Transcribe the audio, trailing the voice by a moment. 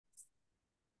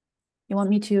You want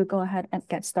me to go ahead and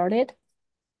get started?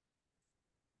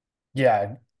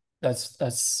 Yeah,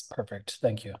 that's perfect.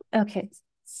 Thank you. Okay.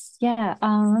 Yeah,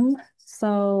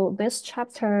 so this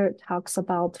chapter talks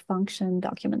about function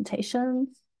documentation.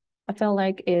 I feel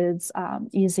like it's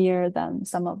easier than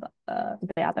some of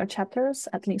the other chapters,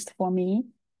 at least for me.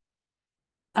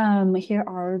 Here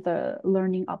are the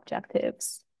learning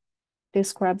objectives.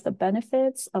 Describe the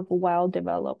benefits of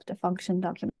well-developed function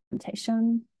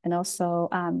documentation, and also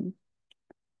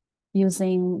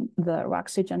using the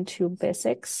Roxygen 2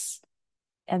 basics,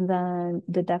 and then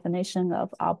the definition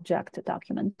of object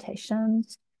documentation,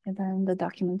 and then the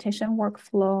documentation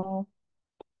workflow,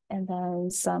 and then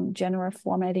some general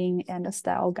formatting and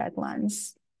style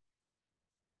guidelines.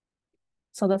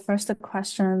 So the first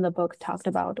question the book talked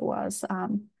about was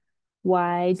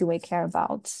why do we care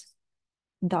about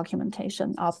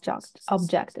documentation, object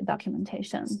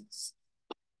documentation?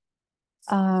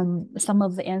 Some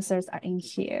of the answers are in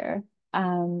here.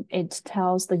 It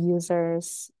tells the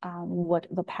users what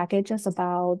the package is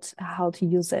about, how to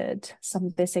use it, some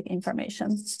basic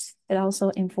information. It also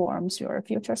informs your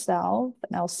future self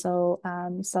and also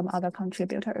some other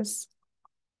contributors.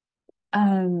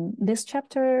 This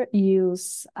chapter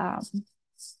use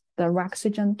the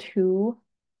Roxygen 2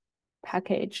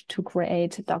 package to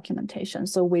create documentation,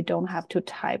 so we don't have to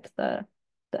type the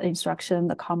instruction,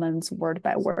 the comments word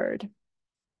by word.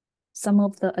 Some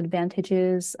of the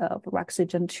advantages of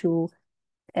Roxygen 2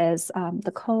 is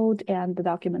the code and the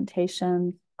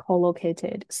documentation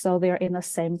co-located, so they're in the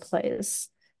same place.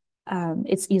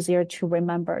 It's easier to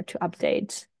remember to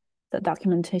update the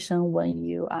documentation when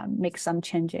you make some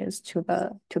changes to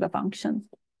the function.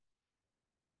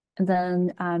 And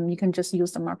then you can just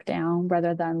use the markdown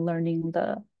rather than learning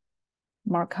the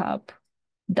markup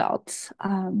 .rd.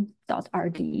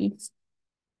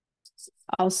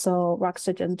 Also,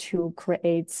 Roxygen 2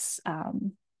 creates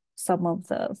some of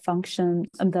the function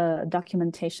and the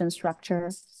documentation structure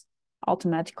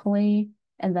automatically.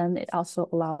 And then it also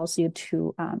allows you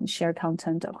to share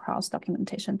content across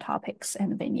documentation topics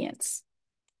and vignettes.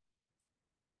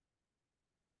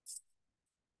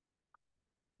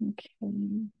 Okay.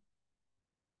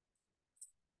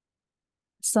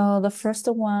 So the first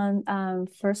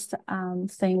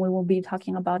thing we will be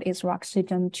talking about is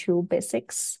Roxygen 2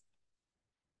 basics.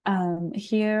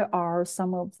 Here are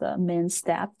some of the main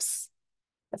steps.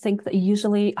 I think that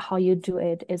usually how you do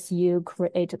it is you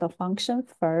create the function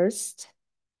first,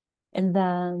 and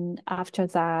then after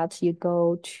that, you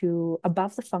go to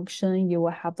above the function, you will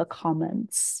have the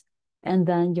comments, and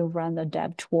then you run the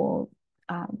dev tool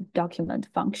document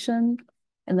function,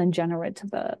 and then generate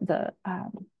the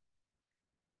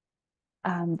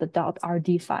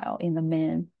 .rd file in the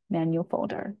main menu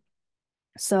folder.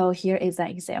 So here is an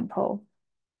example.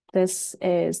 This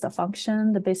is the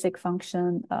function, the basic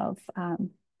function of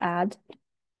add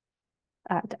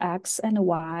at X and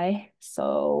Y.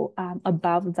 So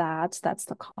above that, that's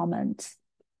the comment.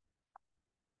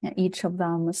 And each of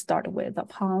them start with a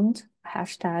pound,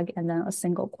 hashtag, and then a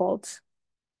single quote.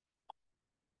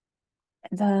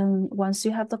 And then once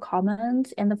you have the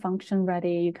comment and the function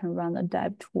ready, you can run the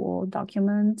dev tool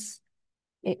document.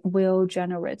 It will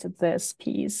generate this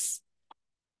piece.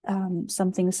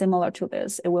 Something similar to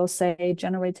this. It will say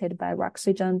generated by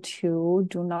Roxygen 2,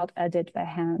 do not edit by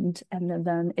hand. And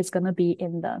then it's going to be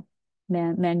in the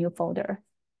menu folder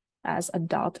as a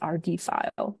 .rd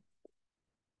file.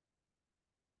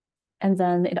 And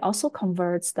then it also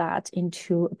converts that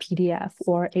into a PDF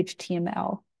or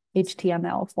HTML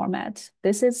format.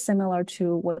 This is similar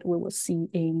to what we will see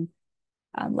in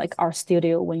like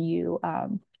RStudio when you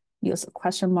use a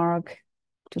question mark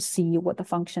to see what the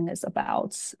function is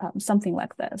about, something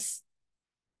like this.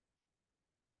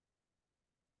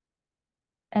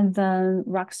 And then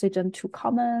Roxygen 2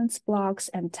 comments, blocks,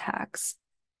 and tags.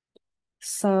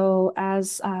 So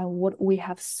as what we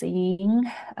have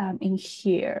seen in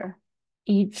here,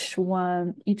 each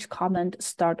comment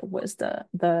start with the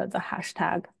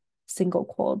hashtag, single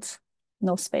quote,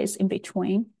 no space in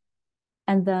between.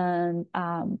 And then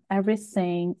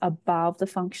everything above the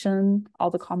function, all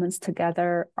the comments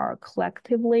together are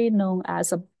collectively known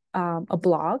as a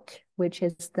block, which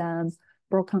is then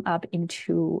broken up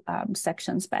into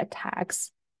sections by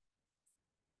tags.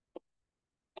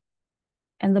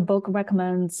 And the book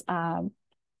recommends,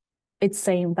 it's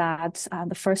saying that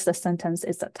the first sentence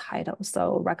is the title.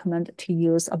 So recommend to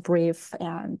use a brief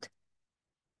and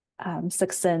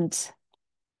succinct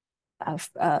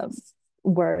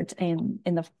word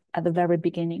at the very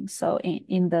beginning. So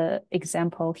in the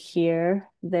example here,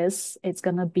 it's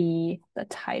gonna be the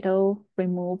title,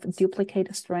 remove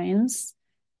duplicate strings,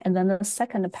 And then the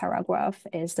second paragraph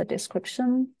is the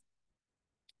description,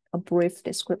 a brief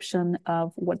description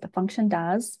of what the function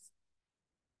does.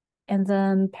 And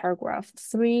then paragraph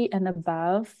 3 and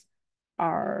above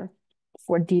are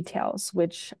for details,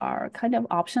 which are kind of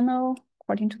optional.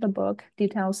 According to the book,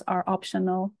 details are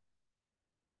optional,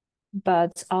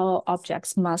 but all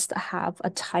objects must have a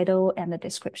title and a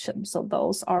description. So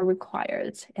those are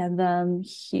required. And then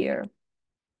here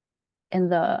in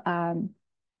the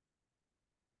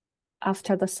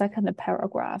after the second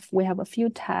paragraph, we have a few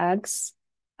tags,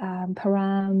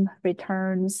 param,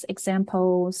 returns,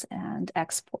 examples, and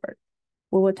export.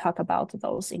 We will talk about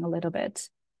those in a little bit.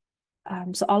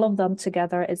 So all of them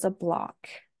together is a block.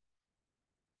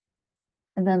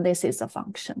 And then this is a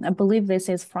function. I believe this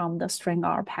is from the string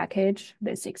R package,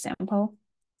 this example.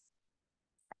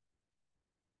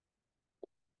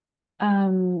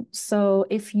 So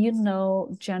if you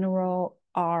know general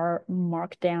R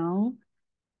markdown,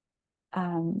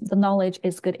 the knowledge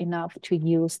is good enough to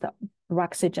use the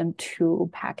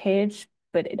rpkgs02 package,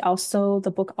 but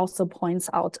the book also points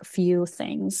out a few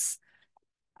things,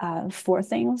 4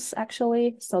 things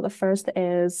actually. So the first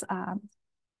is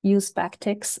use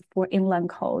backticks for inline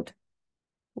code.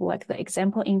 Like the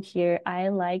example in here, I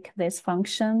like this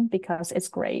function because it's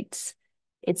great.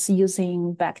 It's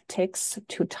using backticks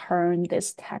to turn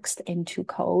this text into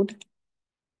code.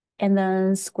 And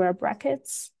then square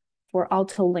brackets for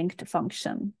auto-linked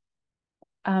function.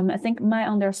 I think my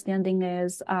understanding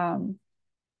is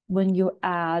when you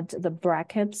add the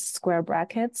brackets, square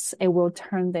brackets, it will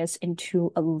turn this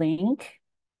into a link,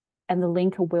 and the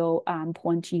link will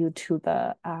point you to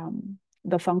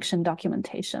the function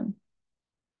documentation.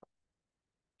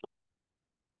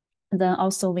 And then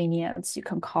also vignettes, you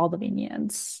can call the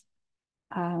vignettes.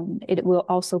 It will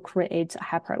also create a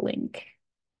hyperlink.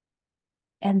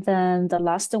 And then the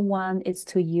last one is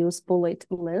to use bullet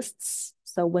lists.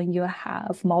 So when you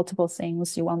have multiple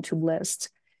things you want to list,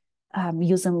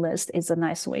 using list is a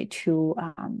nice way to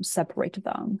separate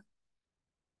them.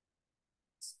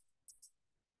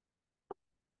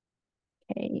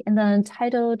 Okay, and then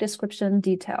title, description,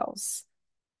 details.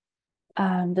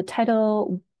 The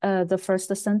title, the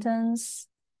first sentence,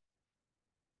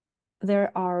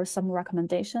 there are some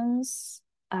recommendations.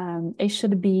 It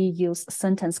should be used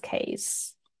sentence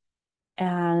case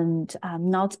and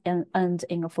not end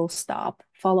in a full stop,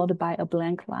 followed by a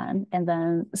blank line, and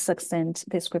then succinct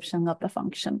description of the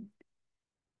function.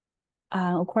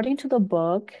 According to the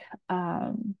book,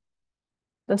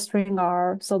 the string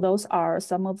R, so those are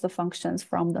some of the functions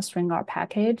from the string R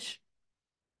package.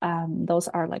 Those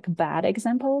are like bad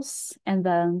examples. And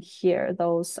then here,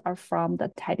 those are from the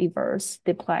tidyverse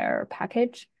dplyr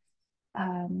package.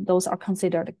 Those are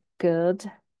considered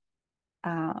good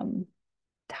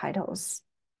titles.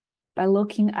 By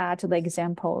looking at the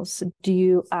examples,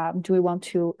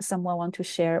 someone want to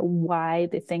share why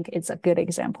they think it's a good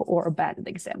example or a bad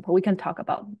example? We can talk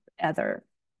about either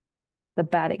the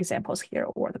bad examples here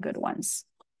or the good ones.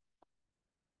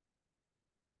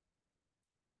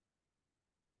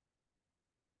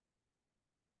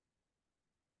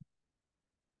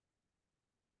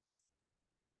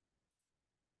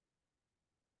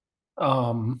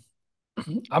 I'm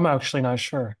actually not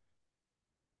sure.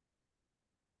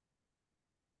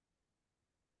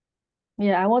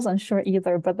 Yeah, I wasn't sure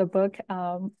either, but the book,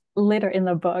 later in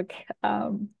the book,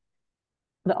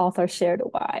 the author shared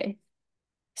why.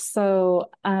 So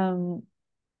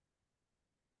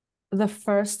the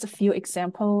first few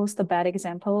examples, the bad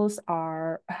examples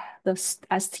are the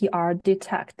str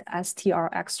detect, str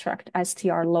extract,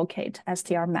 str locate,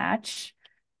 str match.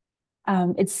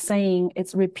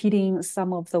 It's repeating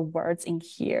some of the words in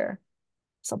here.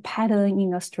 So pattern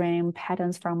in a string,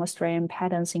 patterns from a string,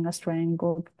 patterns in a string,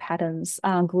 groups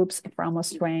from a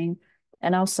string.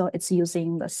 And also it's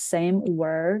using the same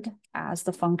word as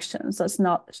the function. So it's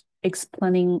not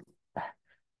explaining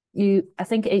I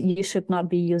think you should not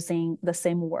be using the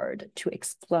same word to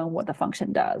explain what the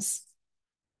function does.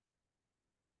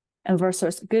 And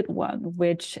versus good one,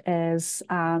 which is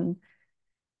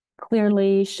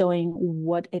clearly showing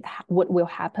what will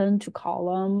happen to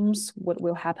columns, what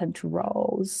will happen to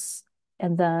rows.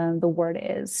 And then the word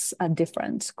is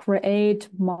different. Create,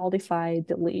 modify,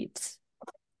 delete.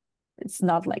 It's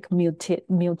not like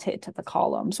mutate the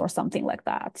columns or something like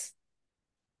that.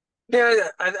 Yeah,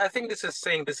 I think this is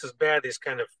saying this is bad is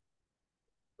kind of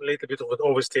a little bit of an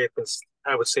overstatement.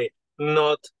 I would say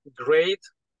not great.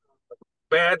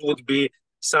 Bad would be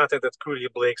something that clearly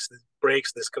breaks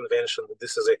this convention.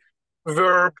 This is a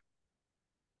verb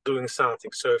doing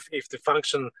something. So if the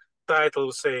function title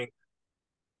is saying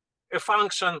a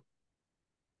function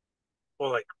or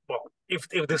like, well, if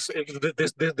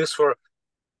this were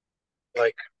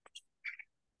like,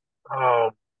 I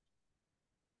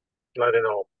don't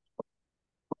know,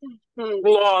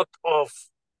 plot of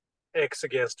X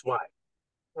against Y,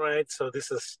 right? So this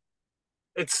is,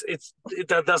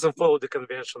 that doesn't follow the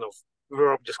convention of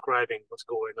verb describing what's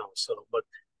going on. So, but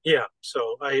yeah,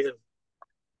 so I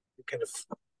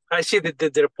see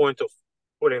that their point of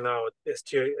putting out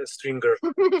stringer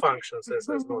functions as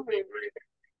not being great.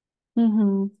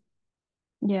 Mm-hmm.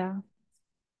 Yeah.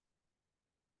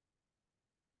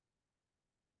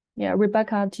 Yeah,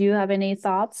 Rebecca, do you have any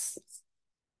thoughts?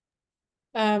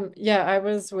 Yeah, I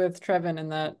was with Trevin in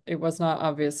that it was not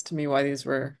obvious to me why these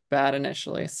were bad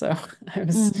initially. So I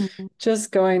was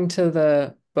just going to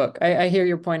the book. I hear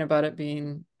your point about it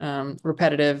being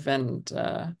repetitive and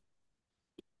the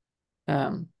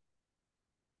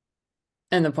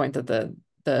point that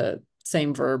the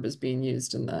same verb is being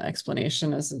used in the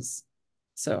explanation is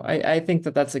so I think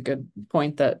that that's a good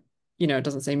point, that it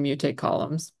doesn't say mutate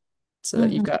columns, so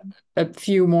that you've got a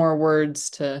few more words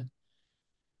to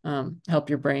help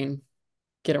your brain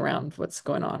get around what's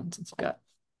going on, since you've got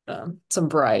some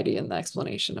variety in the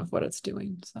explanation of what it's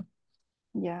doing. So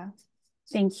yeah,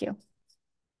 thank you.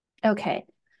 Okay,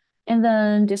 and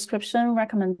then description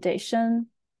recommendation.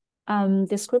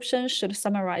 Description should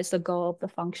summarize the goal of the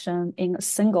function in a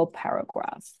single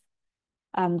paragraph.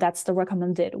 That's the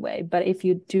recommended way. But if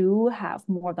you do have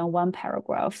more than one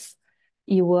paragraph,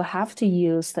 you will have to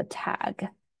use the tag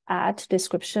add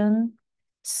description,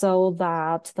 so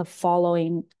that the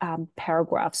following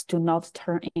paragraphs do not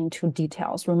turn into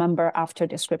details. Remember, after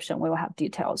description, we will have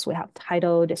details. We have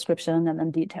title, description, and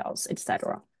then details,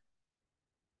 etc.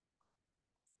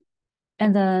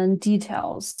 And then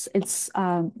details, it's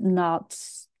not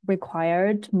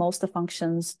required. Most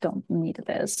functions don't need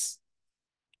this.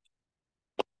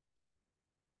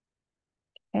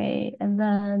 Okay, and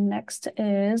then next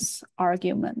is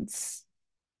arguments.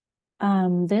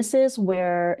 This is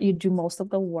where you do most of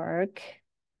the work.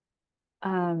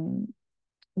 The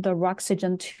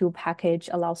Roxygen2 package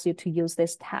allows you to use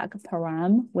this tag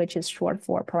param, which is short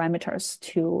for parameters,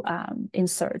 to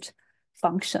insert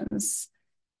functions.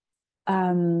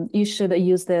 You should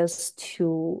use this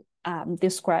to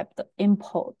describe the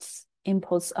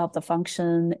inputs of the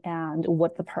function and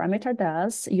what the parameter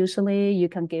does. Usually you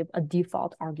can give a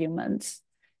default argument.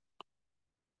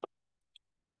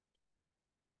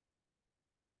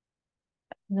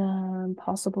 Then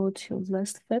possible to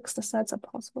list fixed sets of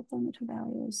possible parameter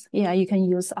values. Yeah, you can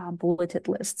use bulleted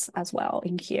lists as well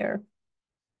in here.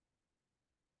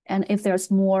 And if there's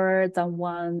more than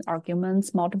one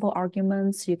arguments, multiple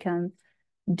arguments, you can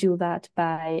do that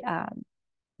by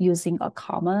using a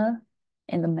comma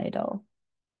in the middle.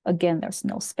 Again, there's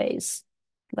no space,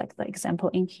 like the example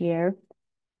in here.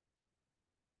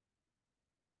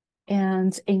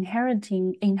 And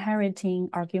inheriting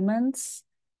arguments.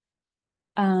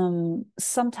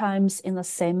 Sometimes in the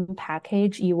same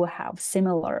package, you will have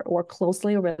similar or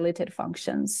closely related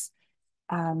functions.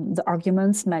 The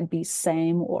arguments might be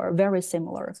same or very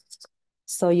similar.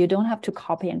 So you don't have to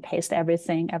copy and paste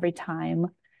everything every time.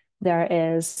 There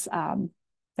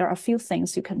are a few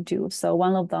things you can do. So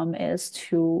one of them is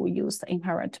to use the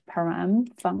inherit param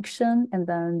function and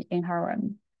then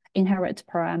inherit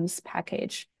params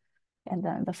package and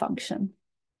then the function.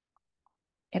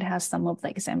 It has some of the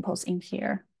examples in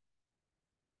here.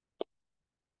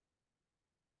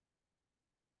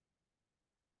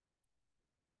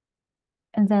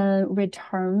 And then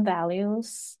return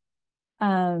values.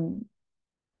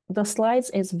 The slide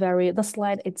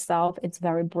itself is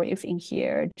very brief in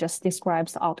here, just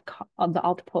describes the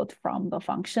output from the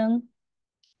function.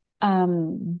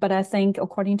 But I think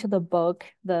according to the book,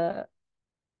 the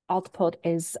output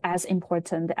is as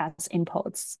important as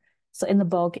inputs. So in the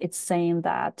book, it's saying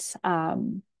that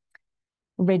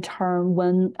return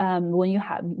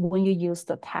when you use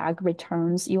the tag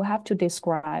returns, you have to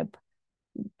describe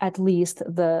at least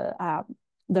the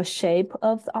shape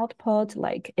of the output,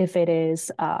 like if it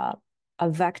is a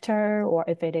vector or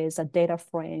if it is a data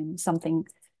frame, something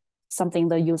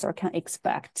the user can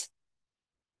expect.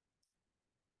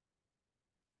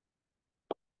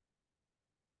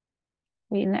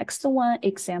 The next one,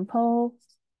 example.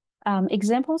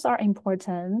 Examples are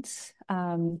important.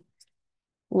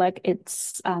 Like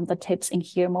it's the tips in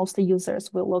here, most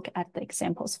users will look at the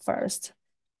examples first.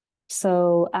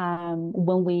 So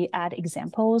when we add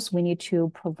examples, we need to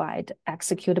provide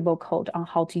executable code on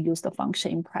how to use the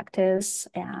function in practice,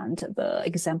 and the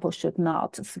example should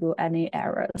not throw any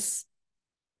errors.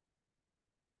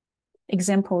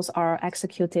 Examples are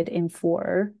executed in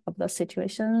 4 of the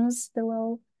situations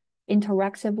below.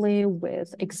 interactively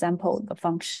with example the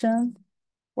function,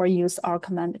 or use R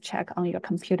command check on your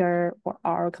computer or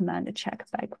R command check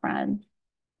background.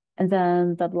 And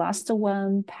then the last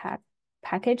one,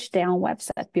 package down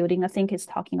website building, I think is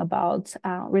talking about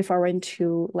referring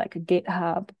to like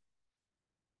GitHub.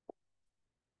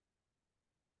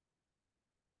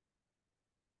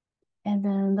 And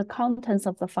then the contents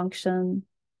of the function,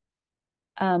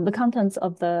 the contents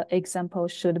of the example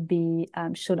should be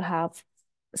should have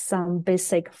some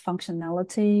basic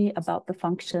functionality about the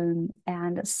function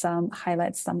and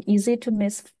highlight some easy to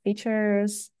miss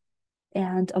features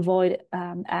and avoid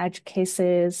edge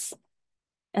cases.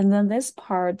 And then this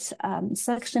part,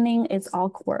 sectioning is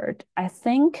awkward. I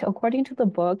think according to the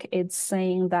book, it's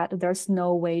saying that there's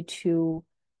no way to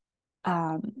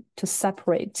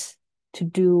separate,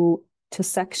 to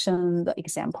section the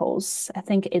examples. I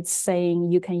think it's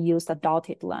saying you can use the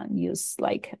dotted line, use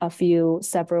like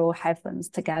several hyphens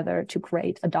together to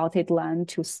create a dotted line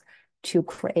to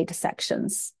create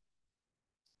sections.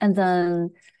 And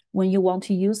then when you want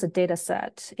to use a data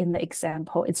set in the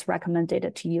example, it's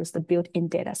recommended to use the built-in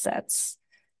data sets.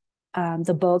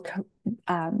 The book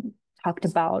talked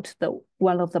about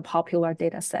one of the popular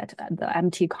data set, the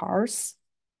empty cars.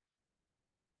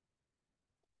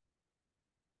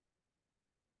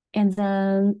 And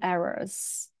then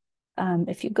errors.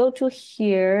 If you go to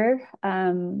here,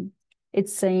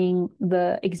 it's saying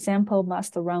the example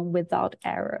must run without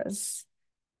errors.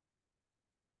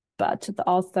 But the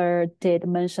author did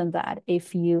mention that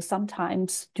if you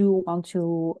sometimes do want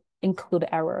to include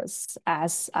errors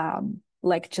as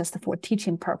like just for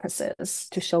teaching purposes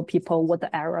to show people what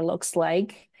the error looks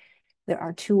like, there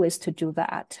are two ways to do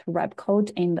that. Wrap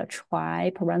code in the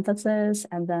try parentheses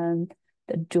and then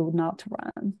the do not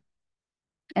run.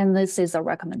 And this is a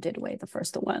recommended way, the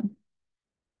first one.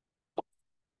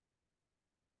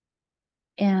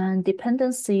 And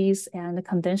dependencies and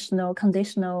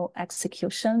conditional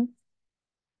execution.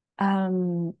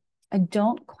 I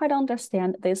don't quite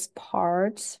understand this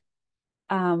part,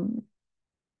 but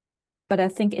I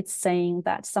think it's saying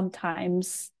that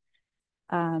sometimes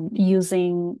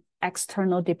using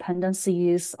external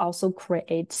dependencies also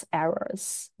creates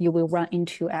errors. You will run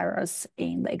into errors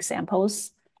in the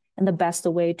examples. And the best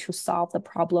way to solve the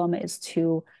problem is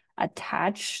to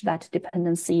attach that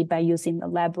dependency by using the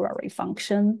library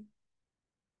function.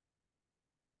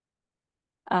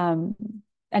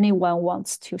 Anyone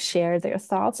wants to share their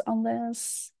thoughts on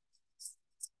this?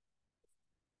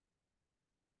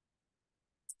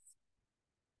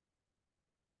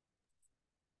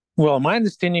 Well, my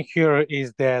understanding here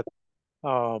is that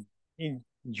in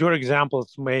your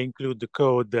examples may include the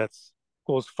code that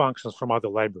calls functions from other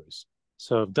libraries.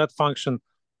 So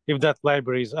if that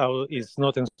library is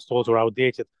not installed or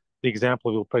outdated, the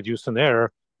example will produce an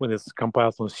error when it's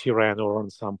compiled on CRAN or on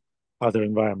some other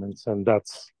environments, and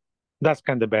that's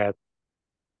kind of bad.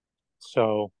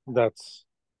 So that's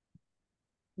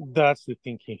the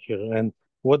thinking here. And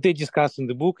what they discuss in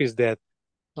the book is that,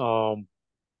 well,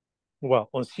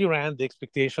 on CRAN, the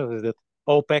expectation is that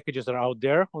all packages are out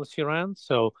there on CRAN,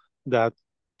 so that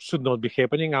should not be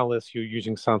happening unless you're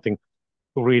using something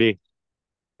really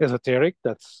esoteric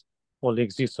that's only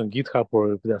exists on GitHub,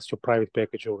 or if that's your private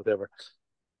package or whatever.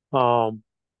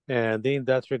 And in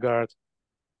that regard,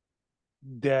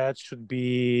 that should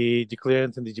be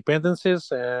declared in the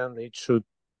dependencies, and it should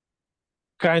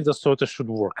sort of should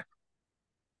work.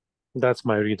 That's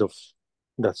my read of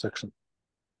that section.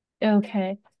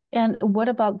 Okay. And what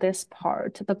about this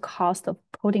part? The cost of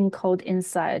putting code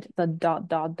inside the ...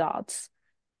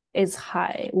 is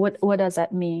high. What does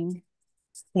that mean?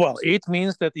 Well, it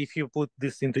means that if you put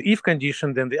this into if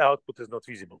condition, then the output is not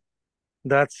visible.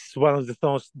 That's one of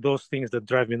those things that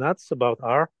drive me nuts about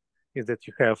R, is that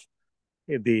you have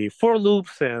the for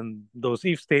loops and those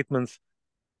if statements,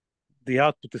 the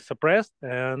output is suppressed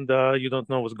and you don't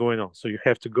know what's going on. So you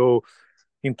have to go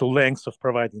into lengths of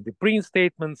providing the print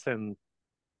statements, and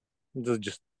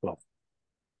well,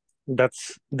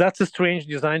 that's a strange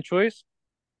design choice,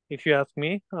 if you ask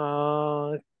me.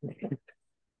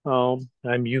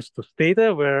 I'm used to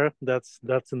Stata, where that's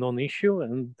a non-issue,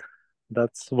 and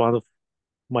that's one of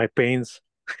my pains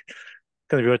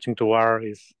converting to R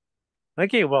is,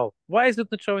 okay, well, why is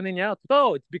it not showing any output?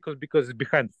 Oh, it's because it's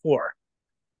behind 4.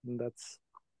 And that's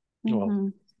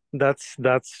well,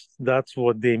 that's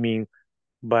what they mean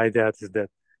by that, is that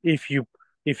if you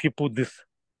put this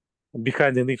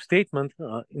behind an if statement,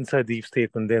 inside the if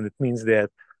statement, then it means that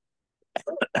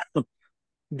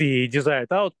the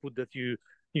desired output that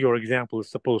your example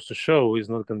is supposed to show is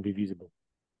not going to be visible.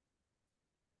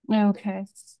 Okay.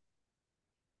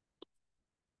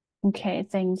 Okay,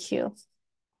 thank you.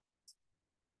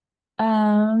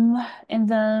 And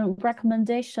then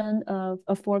recommendation of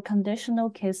for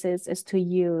conditional cases is to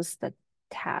use the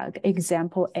tag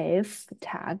example if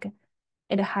tag.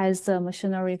 It has the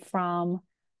machinery from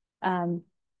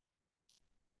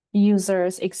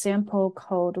users example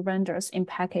code renders in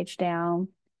package down,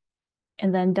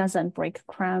 and then doesn't break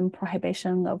cram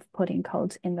prohibition of putting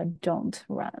codes in the don't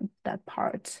run, that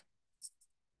part.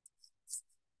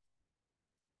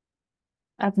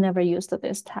 I've never used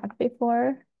this tag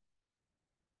before.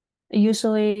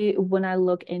 Usually when I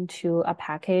look into a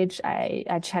package, I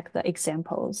check the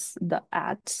examples, the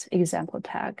at example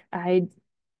tag. I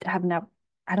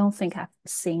don't think I've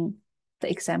seen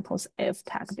the examples if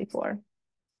tag before.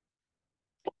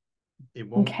 It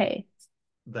won't, Okay.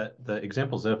 the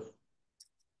examples if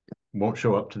won't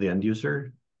show up to the end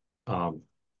user.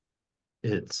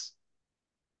 It's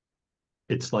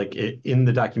like in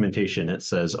the documentation, it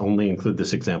says only include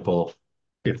this example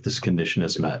if this condition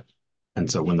is met. And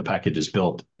so when the package is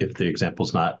built, if the example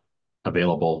is not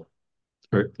available,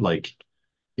 or like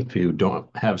if you don't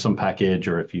have some package,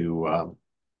 or if you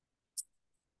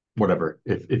whatever,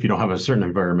 if you don't have a certain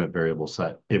environment variable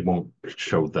set, it won't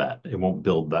show that. It won't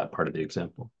build that part of the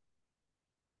example.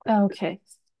 Okay.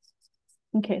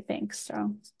 Okay, thanks.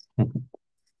 So,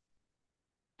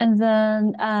 and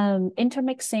then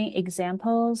intermixing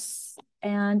examples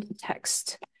and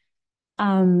text.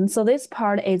 So this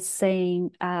part is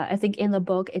saying, I think in the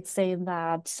book, it's saying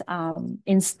that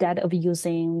instead of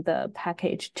using the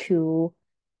package to,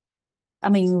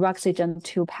 Ruxigen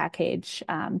 2 package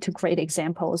to create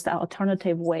examples, the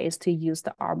alternative way is to use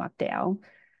the R Markdown,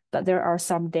 but there are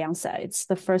some downsides.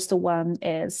 The first one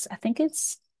is, I think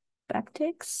it's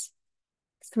backticks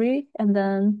 3 and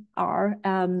then R.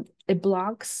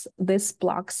 This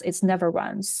blocks, it's never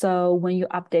run. So when you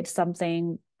update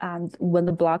something, and when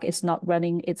the block is not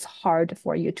running, it's hard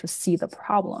for you to see the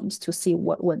problems, to see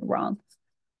what went wrong,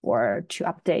 or to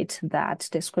update that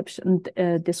description,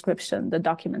 the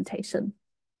documentation.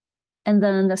 And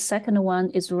then the second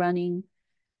one is running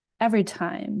every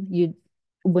time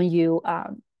when you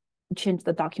change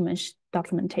the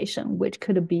documentation, which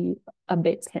could be a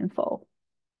bit painful.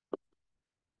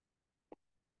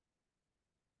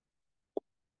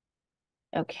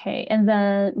 Okay, and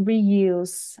then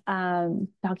reuse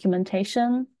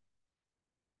documentation.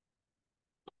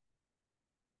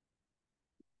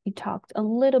 We talked a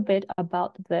little bit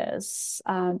about this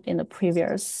in the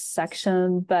previous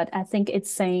section, but I think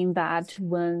it's saying that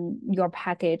when your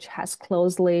package has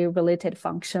closely related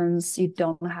functions, you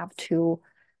don't have to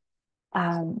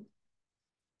copy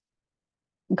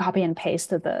and paste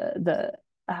the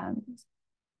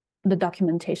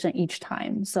documentation each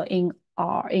time. So in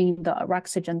the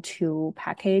Ruxigen 2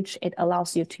 package, it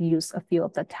allows you to use a few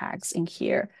of the tags in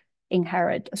here: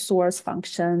 inherit source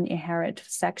function, inherit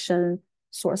section,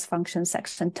 source function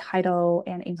section title,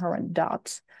 and inherit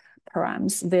dot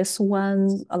params. This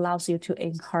one allows you to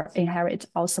inherit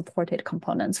all supported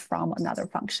components from another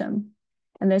function.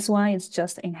 And this one is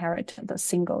just inherit the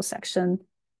single section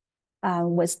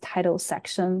with title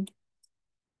section.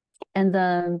 And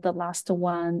then the last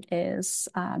one is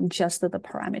just the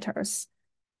parameters,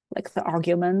 like the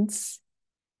arguments.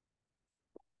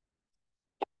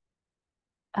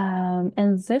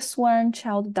 And this one,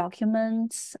 child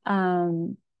documents,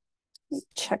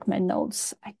 check my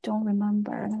notes. I don't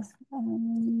remember.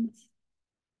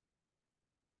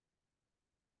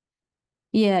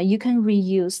 Yeah, you can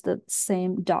reuse the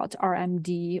same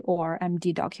 .rmd or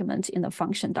md document in the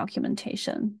function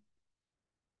documentation.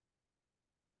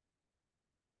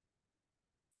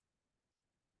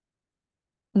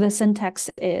 The syntax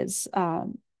is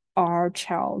R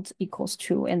child equals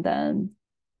to, and then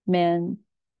main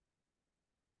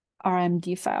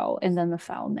RMD file, and then the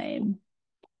file name.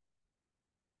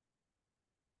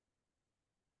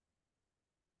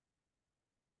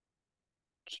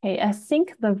 Okay, I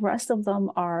think the rest of them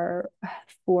are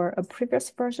for a previous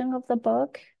version of the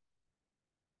book,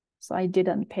 so I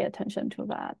didn't pay attention to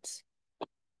that.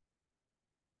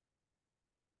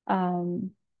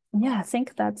 Yeah, I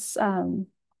think that's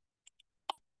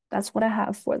what I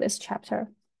have for this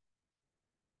chapter.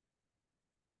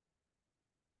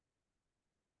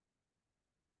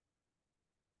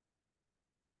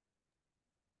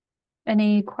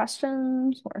 Any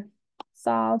questions or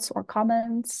thoughts or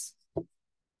comments?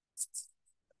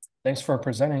 Thanks for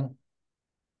presenting.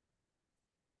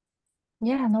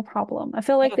 Yeah, no problem. I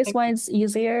feel like this one is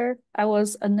easier. I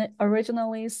was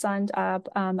originally signed up.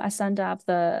 I signed up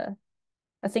I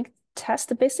think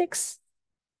test basics.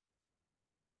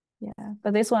 Yeah,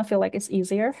 but this one I feel like it's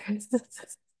easier.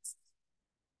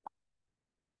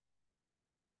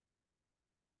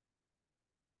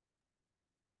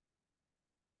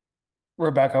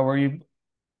 Rebecca, were you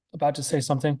about to say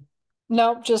something?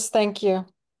 Nope, just thank you.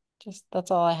 Just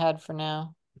that's all I had for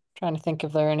now. Trying to think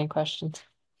if there are any questions.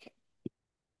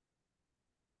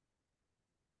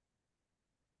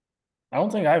 I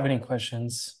don't think I have any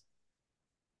questions.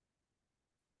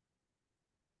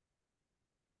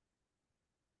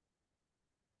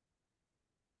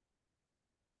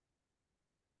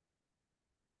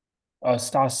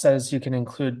 Stas says you can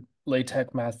include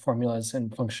LaTeX math formulas in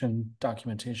function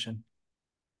documentation.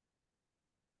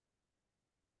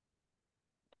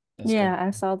 That's Yeah, good. I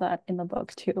saw that in the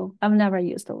book too. I've never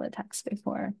used the LaTeX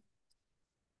before.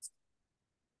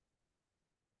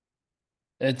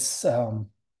 It's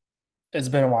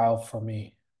been a while for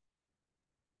me.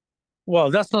 Well,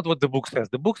 that's not what the book says.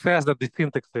 The book says that the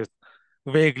syntax is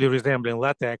vaguely resembling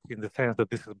LaTeX in the sense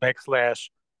that this is backslash,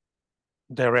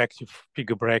 directive,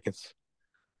 figure brackets.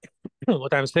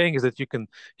 What I'm saying is that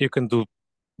you can do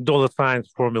dollar signs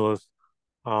formulas,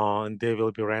 and they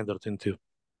will be rendered into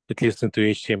at least into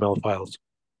HTML files.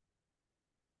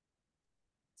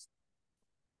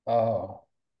 Oh.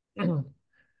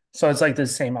 So it's like the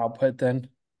same output then?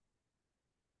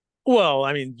 Well,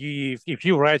 I mean, if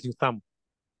you're writing some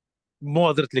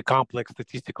moderately complex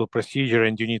statistical procedure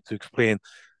and you need to explain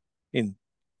in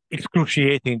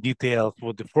excruciating details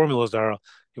what the formulas are,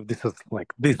 if this is like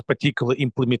this particular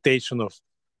implementation of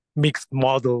mixed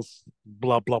models,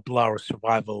 blah blah blah, or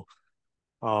survival,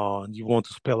 and you want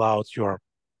to spell out your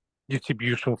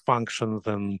distribution functions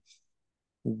and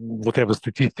whatever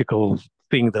statistical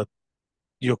thing that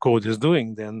your code is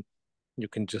doing, then you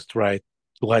can just write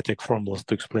LaTeX formulas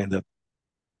to explain that.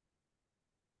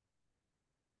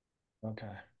 Okay.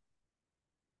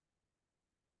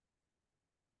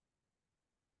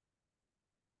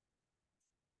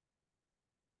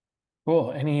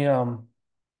 Cool. Any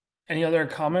other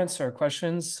comments or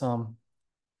questions? I feel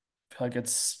like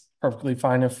it's perfectly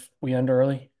fine if we end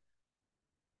early.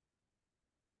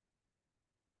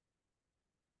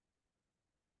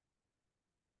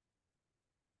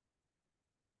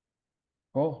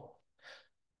 Cool.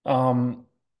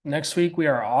 Next week we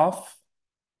are off.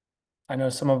 I know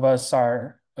some of us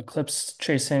are eclipse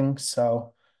chasing,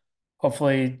 so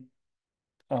hopefully,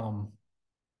 um,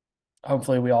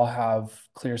 hopefully we all have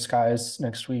clear skies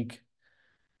next week.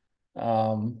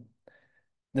 Then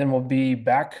we'll be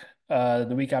back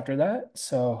the week after that.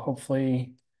 So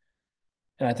hopefully,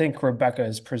 and I think Rebecca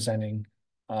is presenting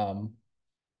for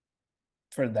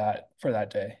that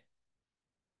day.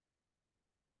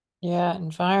 Yeah,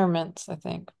 environments, I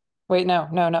think. Wait, no,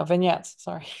 vignettes,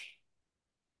 sorry.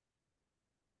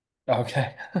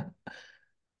 Okay.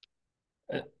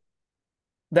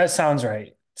 That sounds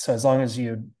right. So as long as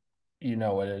you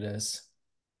know what it is.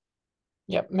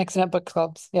 Yep, mixing up book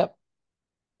clubs. Yep,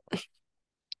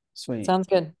 Sweet. sounds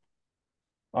good.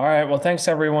 All right. Well, thanks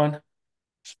everyone.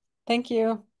 Thank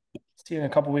you. See you in a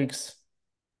couple weeks.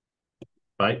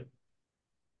 Bye.